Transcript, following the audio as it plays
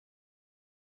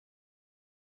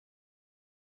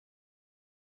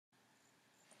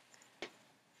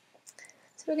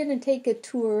So we're going to take a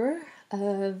tour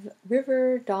of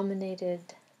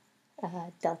river-dominated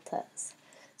deltas.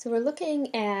 So we're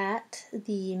looking at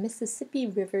the Mississippi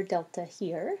River Delta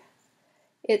here.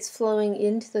 It's flowing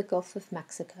into the Gulf of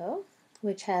Mexico,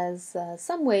 which has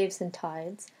some waves and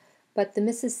tides, but the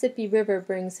Mississippi River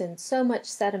brings in so much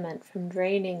sediment from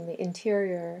draining the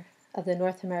interior of the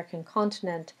North American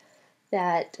continent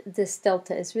that this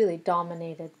delta is really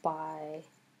dominated by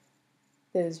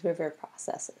those river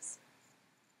processes.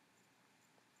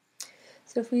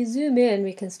 So if we zoom in,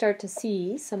 we can start to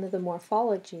see some of the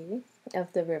morphology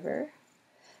of the river,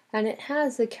 and it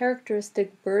has the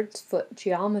characteristic bird's foot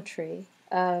geometry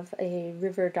of a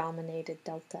river-dominated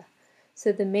delta.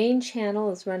 So the main channel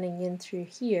is running in through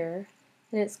here,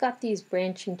 and it's got these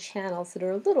branching channels that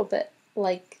are a little bit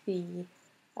like the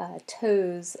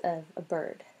toes of a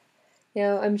bird.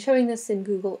 Now I'm showing this in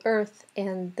Google Earth,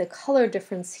 and the color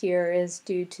difference here is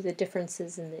due to the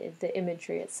differences in the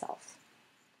imagery itself.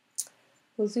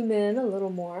 We'll zoom in a little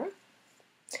more,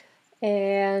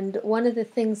 and one of the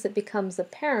things that becomes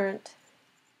apparent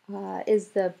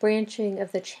is the branching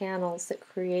of the channels that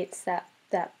creates that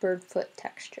bird foot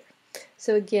texture.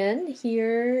 So again,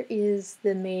 here is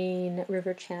the main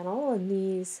river channel, and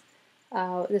this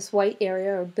white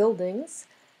area are buildings.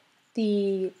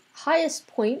 The highest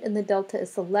point in the delta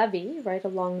is the levee right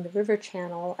along the river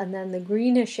channel, and then the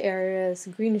greenish areas,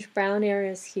 greenish-brown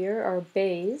areas here are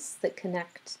bays that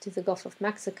connect to the Gulf of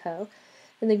Mexico,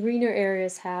 and the greener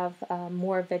areas have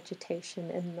more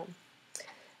vegetation in them.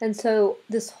 And so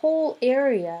this whole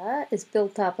area is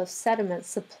built up of sediment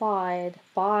supplied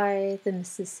by the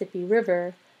Mississippi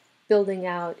River building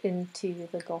out into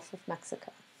the Gulf of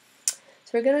Mexico.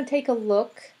 So we're going to take a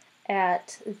look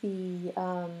at the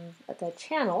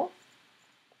channel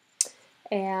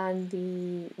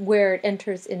and where it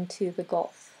enters into the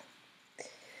Gulf.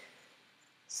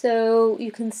 So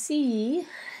you can see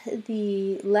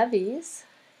the levees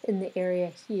in the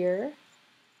area here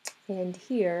and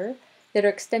here that are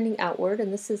extending outward,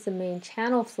 and this is the main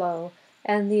channel flow,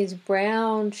 and these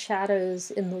brown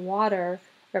shadows in the water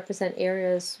represent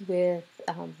areas with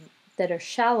that are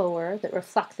shallower, that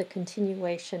reflect the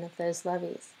continuation of those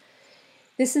levees.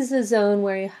 This is a zone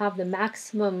where you have the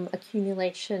maximum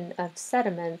accumulation of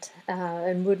sediment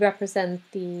and would represent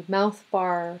the mouth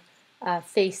bar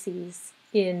facies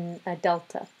in a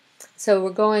delta. So we're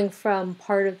going from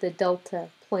part of the delta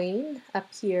plain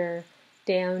up here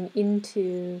down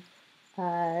into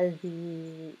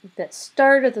the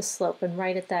start of the slope, and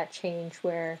right at that change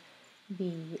where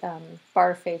the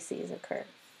bar facies occur.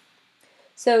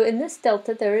 So in this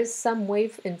delta there is some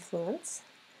wave influence.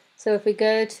 So if we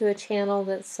go to a channel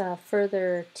that's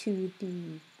further to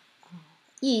the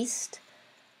east,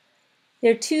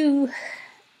 there are two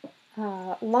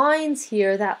lines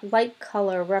here. That light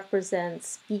color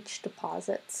represents beach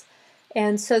deposits.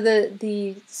 And so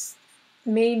the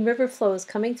main river flow is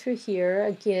coming through here,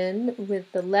 again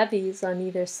with the levees on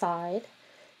either side.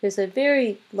 There's a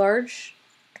very large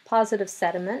deposit of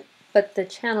sediment, but the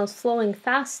channel's flowing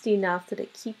fast enough that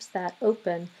it keeps that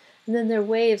open. And then there are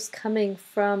waves coming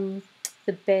from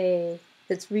the bay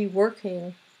that's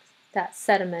reworking that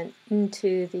sediment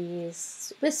into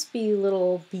these wispy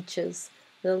little beaches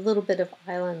with a little bit of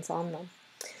islands on them.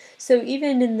 So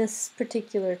even in this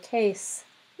particular case,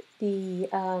 the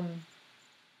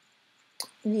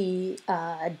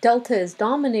delta is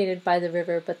dominated by the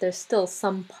river, but there's still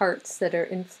some parts that are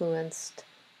influenced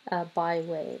by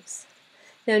waves.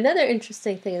 Now another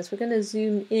interesting thing is we're going to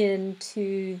zoom in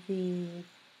to the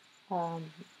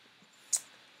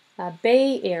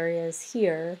bay areas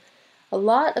here. A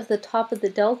lot of the top of the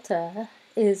delta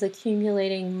is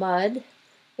accumulating mud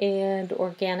and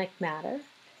organic matter,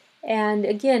 and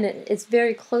again it's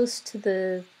very close to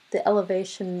the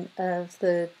elevation of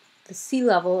the sea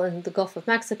level in the Gulf of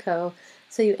Mexico,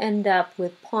 so you end up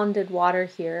with ponded water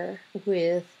here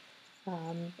with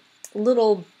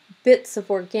little bits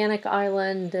of organic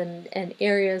island and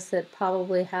areas that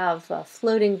probably have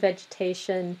floating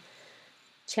vegetation.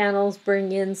 Channels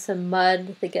bring in some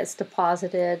mud that gets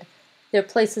deposited. There are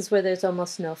places where there's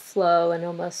almost no flow and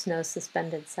almost no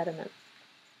suspended sediment.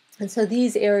 And so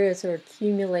these areas are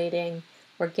accumulating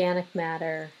organic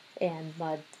matter and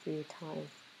mud through time.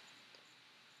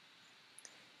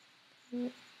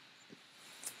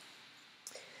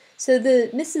 So the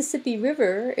Mississippi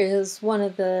River is one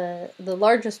of the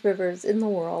largest rivers in the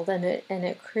world, and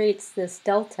it creates this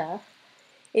delta.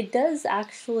 It does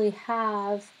actually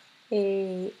have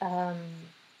a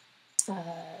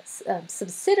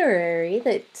subsidiary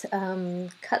that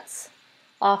cuts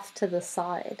off to the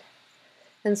side.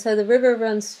 And so the river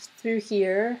runs through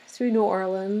here, through New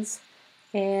Orleans,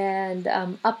 and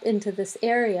up into this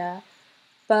area,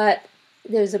 but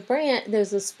there's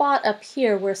a spot up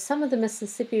here where some of the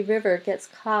Mississippi River gets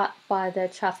caught by the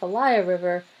Atchafalaya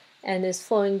River and is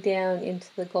flowing down into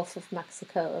the Gulf of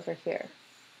Mexico over here.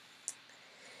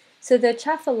 So the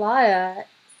Atchafalaya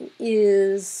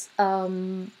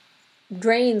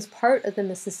drains part of the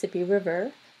Mississippi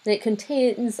River, and it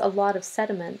contains a lot of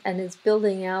sediment and is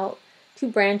building out, two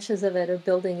branches of it are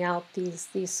building out these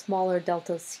smaller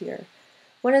deltas here.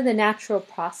 One of the natural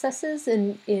processes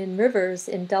in rivers,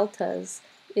 in deltas,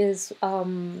 is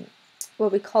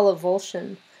what we call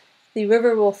avulsion. The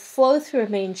river will flow through a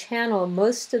main channel,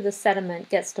 most of the sediment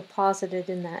gets deposited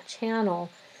in that channel,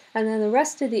 and then the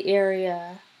rest of the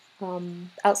area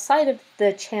outside of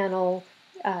the channel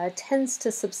tends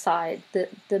to subside.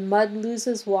 The mud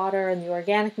loses water and the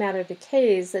organic matter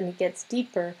decays and it gets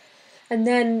deeper. And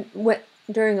then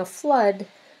during a flood,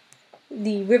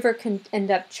 the river can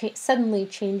end up suddenly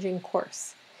changing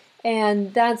course.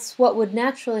 And that's what would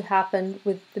naturally happen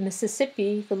with the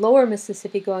Mississippi, the lower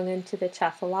Mississippi going into the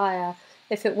Atchafalaya,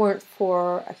 if it weren't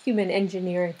for human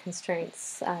engineering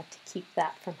constraints to keep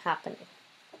that from happening.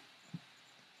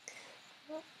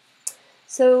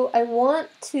 So I want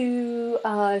to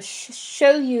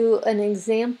show you an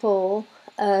example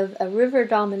of a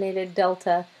river-dominated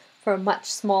delta for a much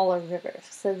smaller river.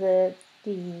 So the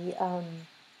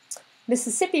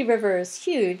Mississippi River is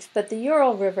huge, but the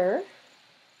Ural River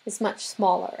is much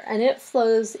smaller, and it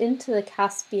flows into the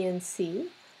Caspian Sea,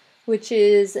 which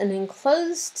is an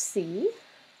enclosed sea,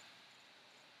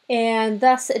 and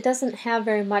thus it doesn't have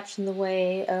very much in the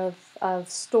way of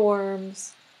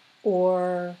storms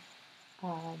or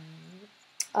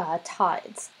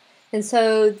tides. And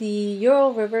so the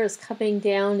Ural River is coming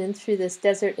down in through this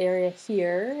desert area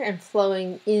here and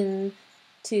flowing in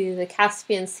to the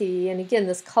Caspian Sea, and again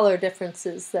this color difference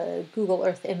is the Google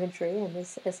Earth imagery and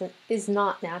is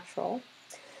not natural.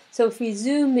 So if we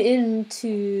zoom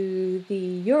into the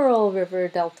Ural River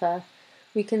delta,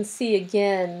 we can see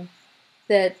again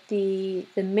that the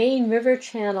main river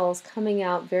channel is coming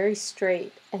out very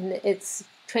straight, and it's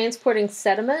transporting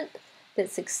sediment that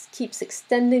keeps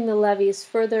extending the levees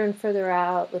further and further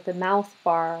out with the mouth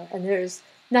bar, and there's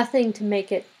nothing to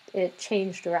make it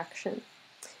change direction.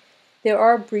 There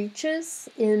are breaches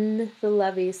in the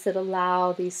levees that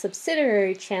allow these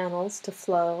subsidiary channels to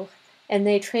flow, and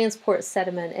they transport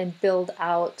sediment and build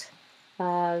out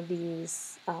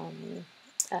these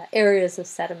areas of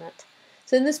sediment.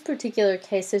 So in this particular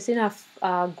case, there's enough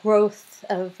growth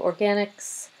of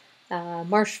organics,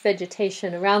 marsh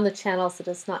vegetation around the channels that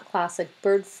it's not classic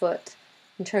bird foot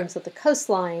in terms of the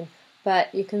coastline,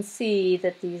 but you can see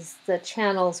that the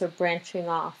channels are branching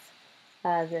off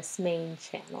this main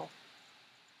channel.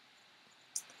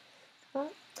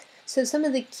 So some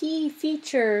of the key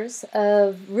features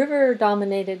of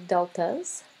river-dominated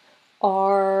deltas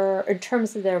are, in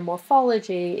terms of their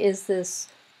morphology, is this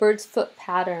bird's foot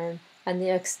pattern and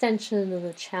the extension of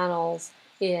the channels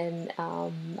in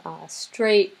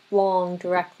straight, long,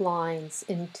 direct lines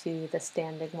into the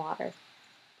standing water.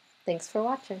 Thanks for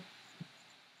watching.